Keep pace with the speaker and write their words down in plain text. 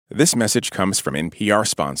This message comes from NPR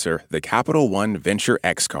sponsor, the Capital One Venture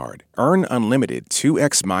X Card. Earn unlimited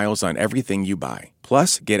 2x miles on everything you buy.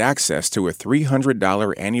 Plus, get access to a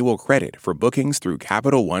 $300 annual credit for bookings through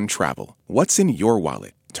Capital One Travel. What's in your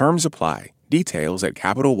wallet? Terms apply. Details at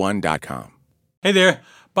CapitalOne.com. Hey there,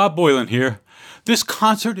 Bob Boylan here. This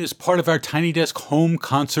concert is part of our Tiny Desk Home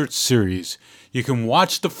Concert Series. You can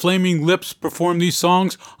watch the Flaming Lips perform these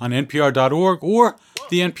songs on NPR.org or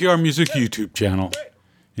the NPR Music YouTube channel.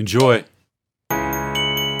 Enjoy.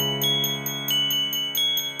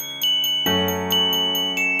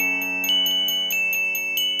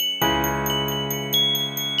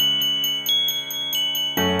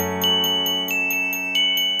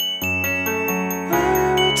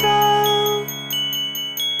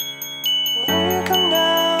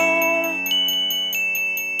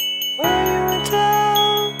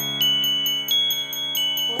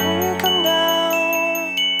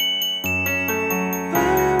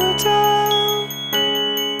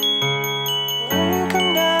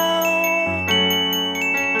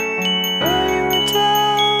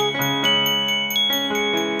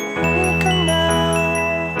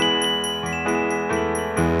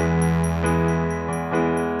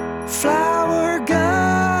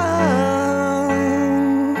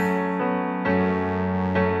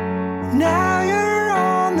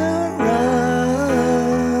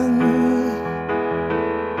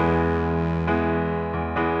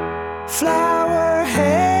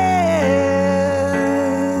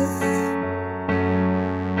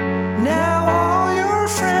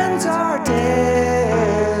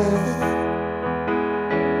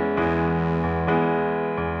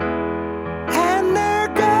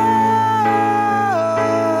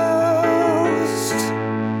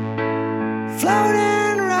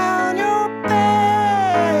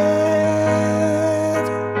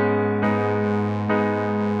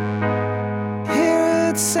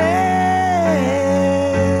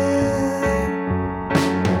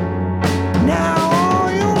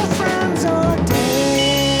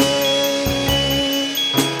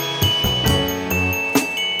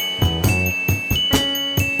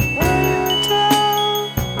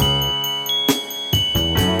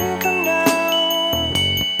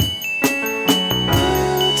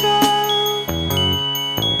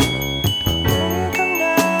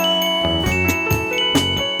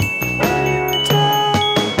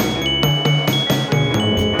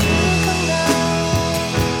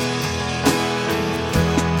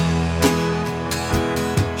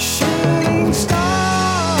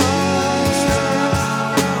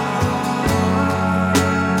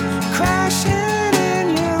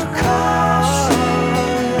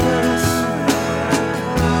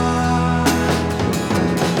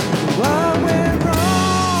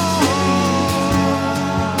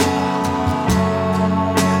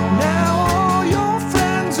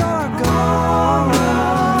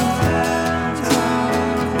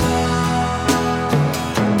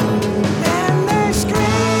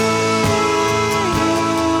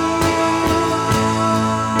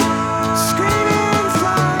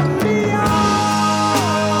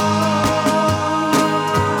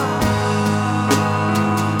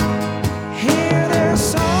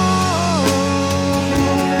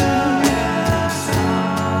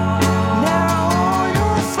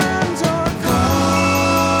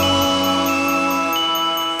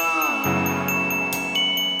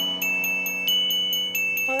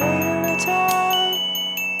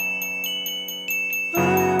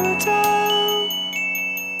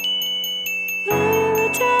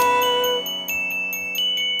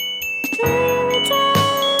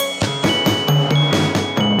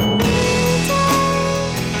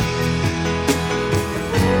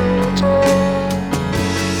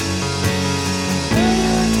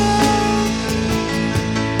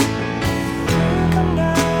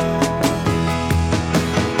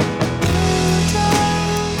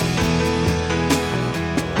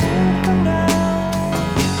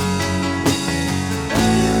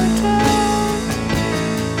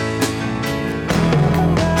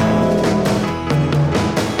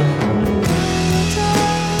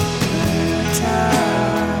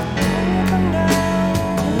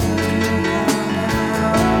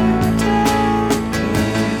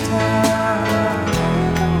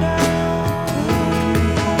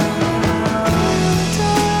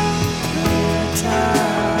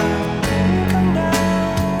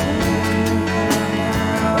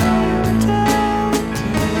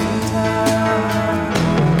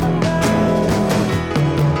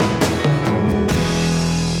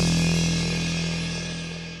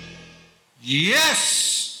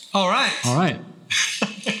 Yes. All right. All right.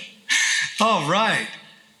 All right.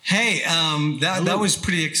 Hey, that was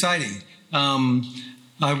pretty exciting.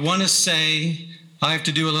 I want to say I have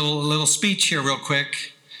to do a little speech here real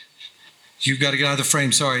quick. You've got to get out of the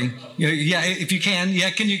frame. Sorry. Yeah, if you can.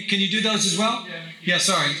 Yeah, can you do those as well? Yeah.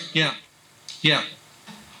 Sorry. Yeah. Yeah.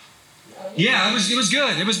 Yeah. It was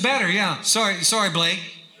good. It was better. Yeah. Sorry, Blake.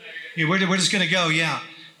 Yeah, we're just gonna go. Yeah.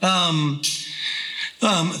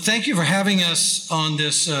 Thank you for having us on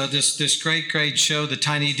this great show, the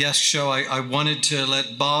Tiny Desk Show. I wanted to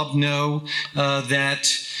let Bob know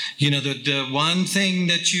that the one thing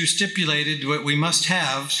that you stipulated what we must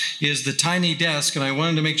have is the tiny desk, and I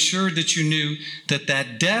wanted to make sure that you knew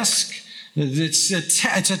that desk. It's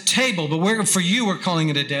a table, but we're calling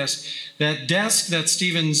it a desk. That desk that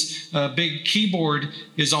Stephen's big keyboard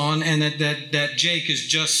is on, and that Jake is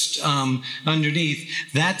just underneath.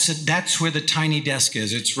 That's where the tiny desk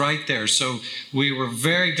is. It's right there. So we were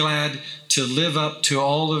very glad to live up to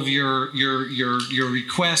all of your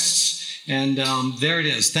requests, and there it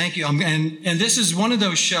is. Thank you. And this is one of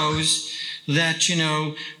those shows that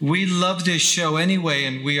we love this show anyway,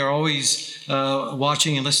 and we are always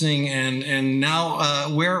watching and listening, and now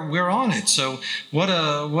we're on it. So what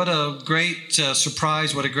a great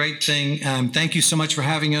surprise! What a great thing! Thank you so much for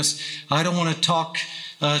having us. I don't want to talk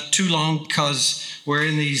too long because we're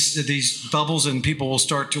in these bubbles, and people will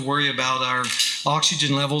start to worry about our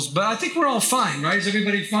oxygen levels. But I think we're all fine, right? Is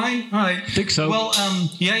everybody fine? All right. I think so. Well,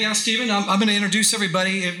 yeah, Stephen. I'm going to introduce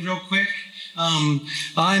everybody real quick.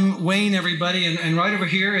 I'm Wayne, everybody, and right over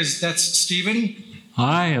here that's Stephen.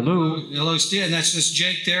 Hi, hello. Hello, Steve. And that's just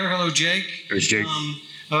Jake there. Hello, Jake. There's Jake.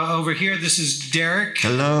 Over here, this is Derek.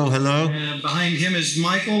 Hello. Behind him is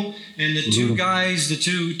Michael, and the two guys, the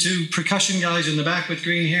two percussion guys in the back with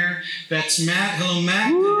green hair. That's Matt. Hello,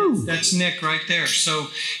 Matt. That's Nick right there. So,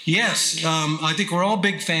 yes, I think we're all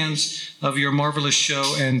big fans of your marvelous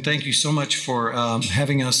show, and thank you so much for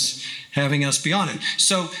having us be on it.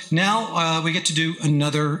 So now we get to do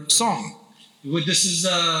another song.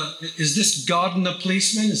 Is this God and the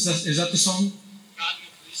Policeman? Is that the song? God and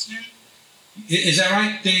the Policeman? Is that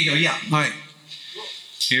right? There you go. Yeah. All right.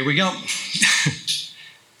 Here we go.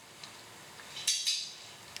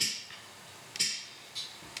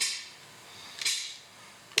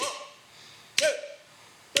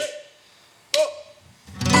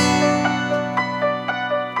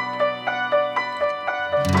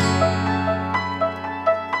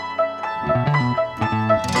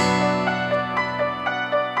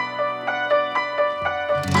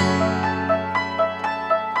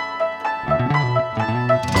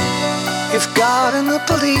 If God and the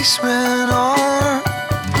policeman are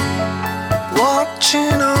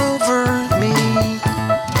watching over me,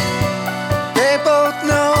 they both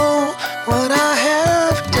know what I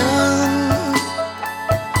have done.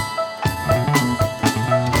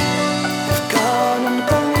 If God and the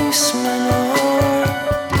policeman are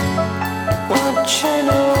watching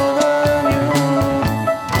over you,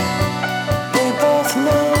 they both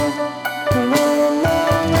know.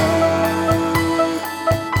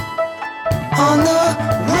 On the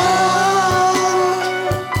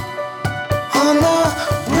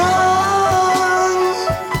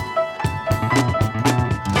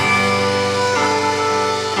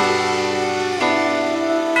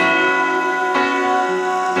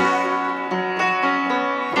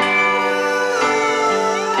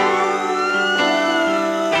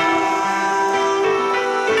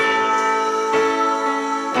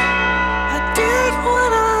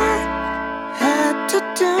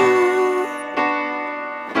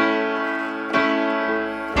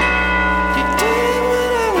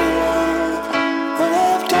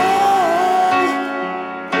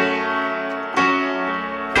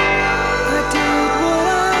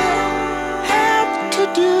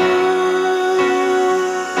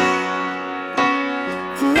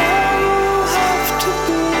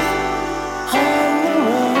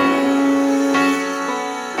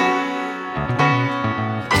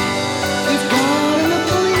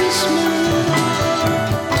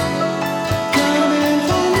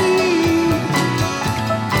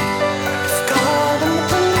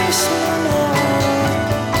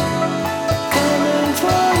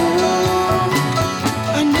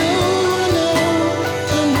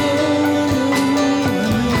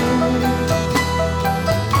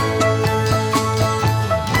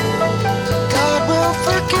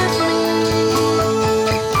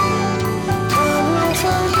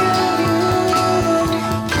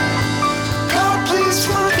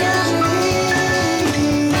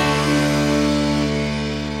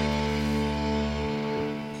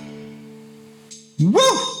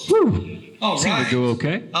All right. Seemed to go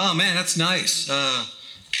okay. Oh man, that's nice.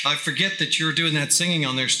 I forget that you're doing that singing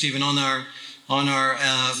on there, Stephen, on our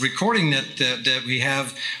recording that we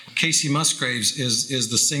have. Casey Musgraves is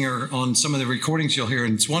the singer on some of the recordings you'll hear,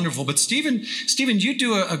 and it's wonderful. But Stephen, you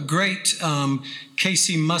do a great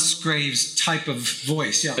Casey Musgraves type of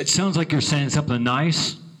voice. Yeah. It sounds like you're saying something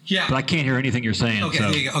nice. Yeah. But I can't hear anything you're saying. Okay,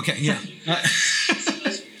 so. there you go. Okay, yeah.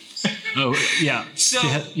 Oh, yeah. So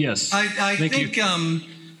yes. I think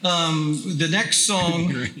the next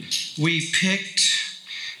song we picked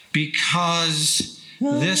because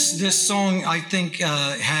this song I think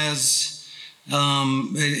has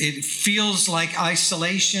it feels like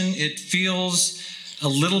isolation. It feels a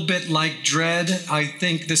little bit like dread. I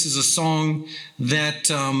think this is a song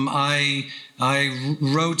that I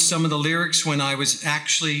wrote some of the lyrics when I was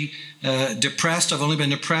actually depressed. I've only been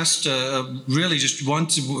depressed really just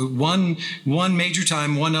one major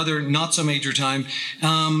time, one other not so major time,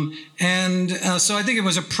 and so I think it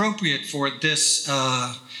was appropriate for this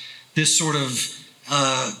sort of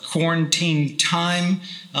quarantine time.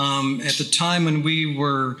 At the time when we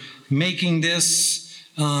were making this,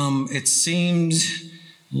 it seemed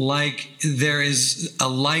like there is a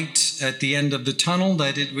light at the end of the tunnel,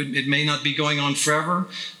 that it may not be going on forever.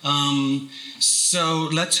 So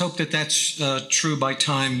let's hope that that's true by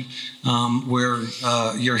time where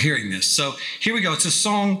you're hearing this. So here we go. It's a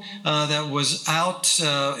song that was out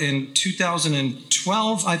in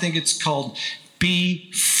 2012. I think it's called Be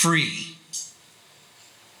Free.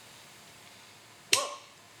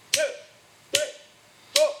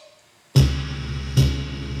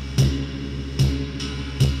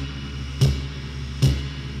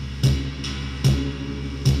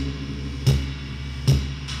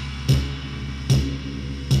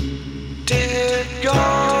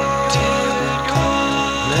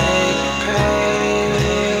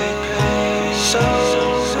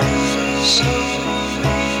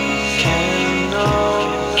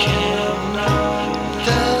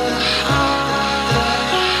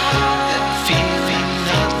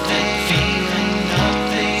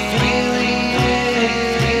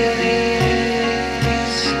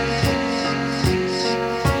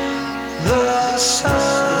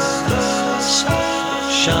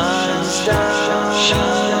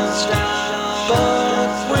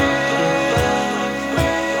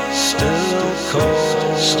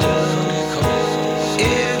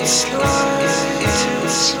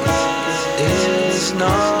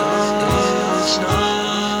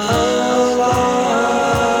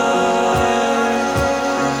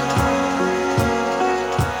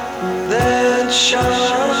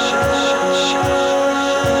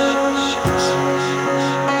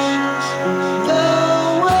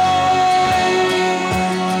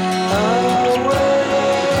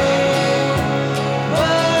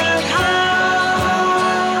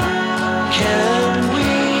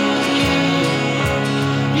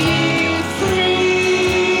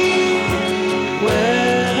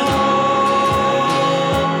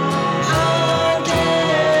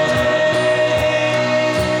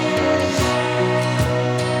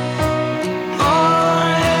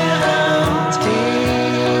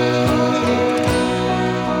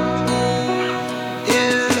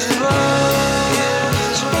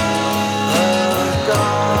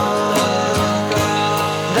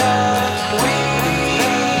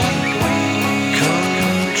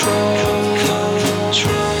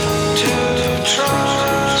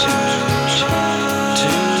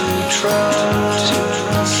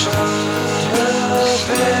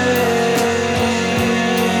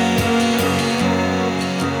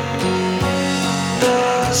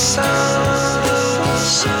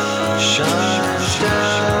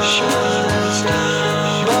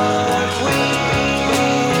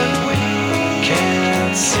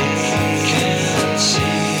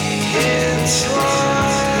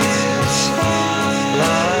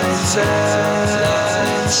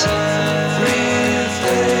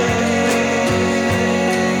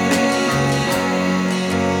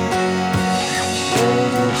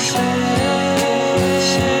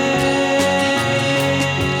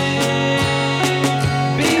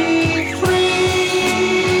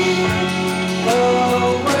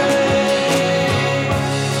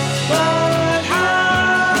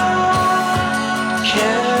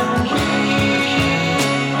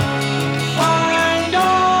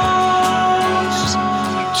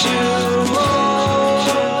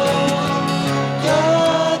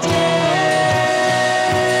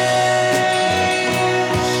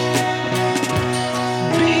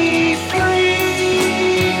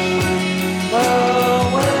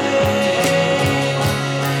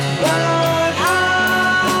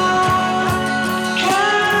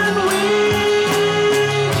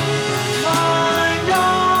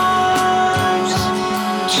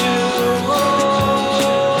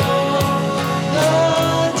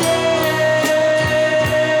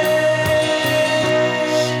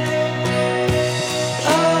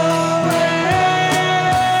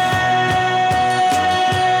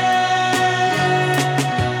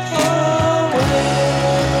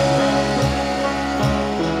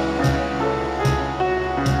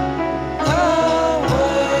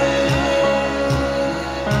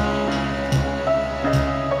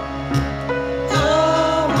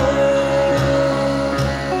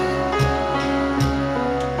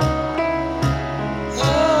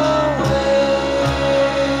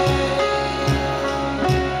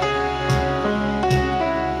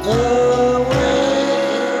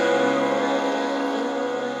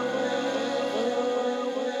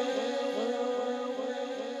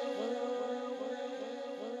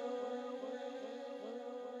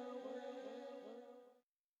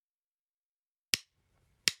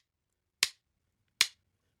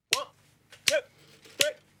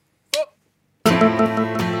 It's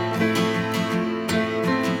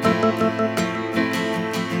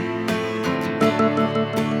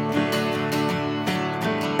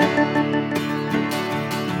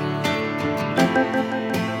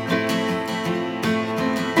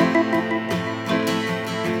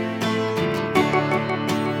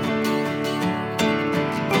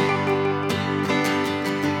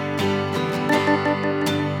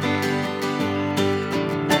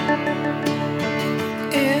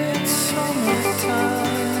summertime,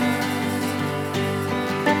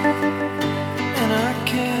 and I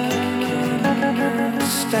can't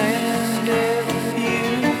stand if you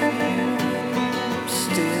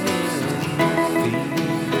still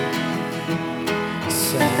feel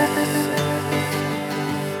sad.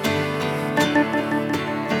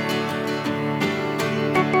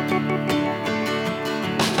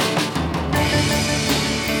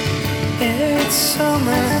 It's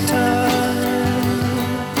summertime,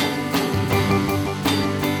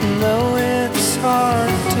 though it's hard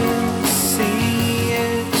to see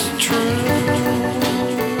it's true.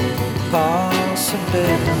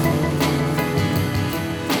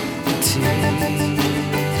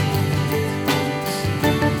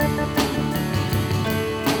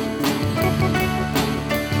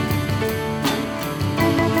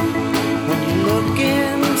 When you look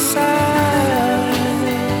inside,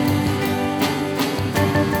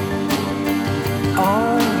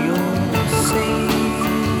 all you'll see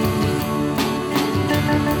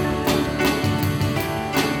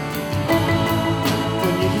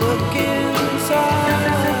when you look inside,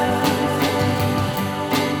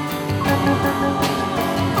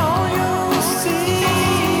 all you'll see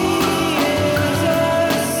is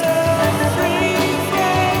us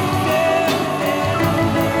reflected in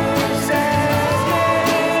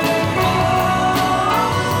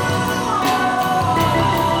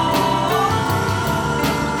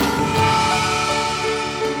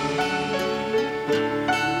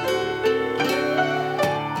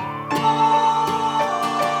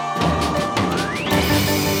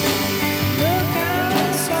look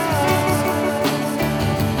outside.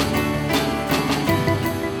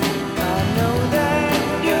 I know that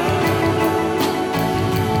you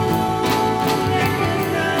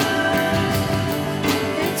recognize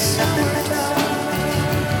it's summertime.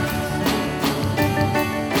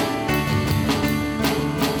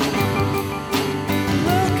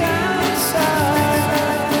 Look outside.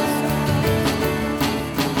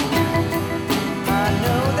 I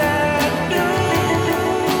know that you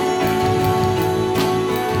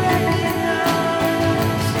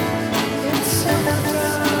recognize it's summertime.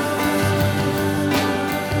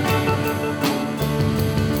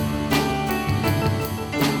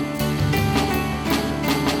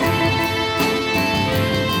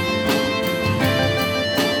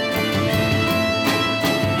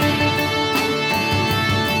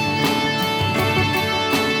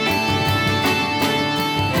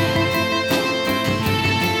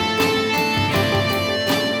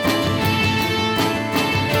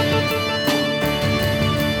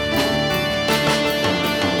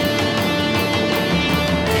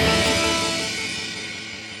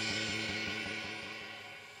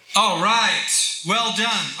 All right. Well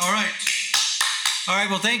done. All right. All right.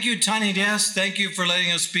 Well, thank you, Tiny Desk. Thank you for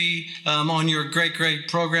letting us be on your great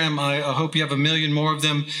program. I hope you have a million more of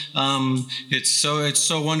them. It's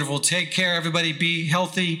so wonderful. Take care, everybody. Be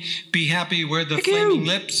healthy. Be happy. We're the Flaming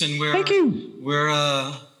Lips, and we're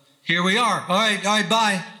here. We are. All right.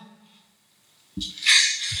 Bye.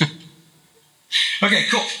 Okay.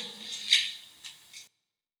 Cool.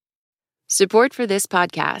 Support for this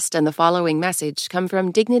podcast and the following message come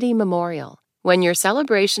from Dignity Memorial. When your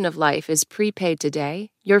celebration of life is prepaid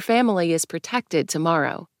today, your family is protected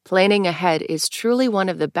tomorrow. Planning ahead is truly one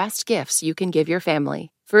of the best gifts you can give your family.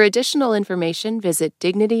 For additional information, visit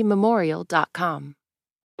dignitymemorial.com.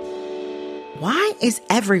 Why is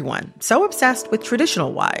everyone so obsessed with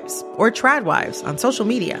traditional wives or trad wives on social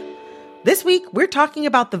media? This week, we're talking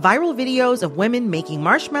about the viral videos of women making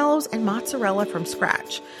marshmallows and mozzarella from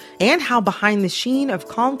scratch, and how behind the sheen of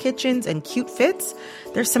calm kitchens and cute fits,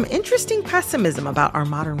 there's some interesting pessimism about our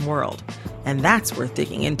modern world. And that's worth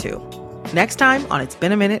digging into. Next time on It's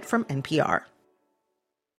Been a Minute from NPR.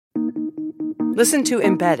 Listen to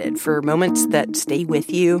Embedded for moments that stay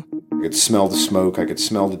with you, I could smell the smoke. I could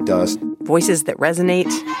smell the dust. voices that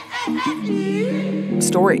resonate,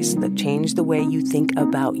 stories that change the way you think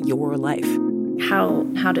about your life.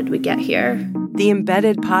 How did we get here? The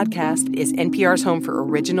Embedded podcast is NPR's home for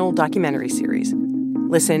original documentary series.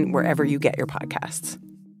 Listen wherever you get your podcasts.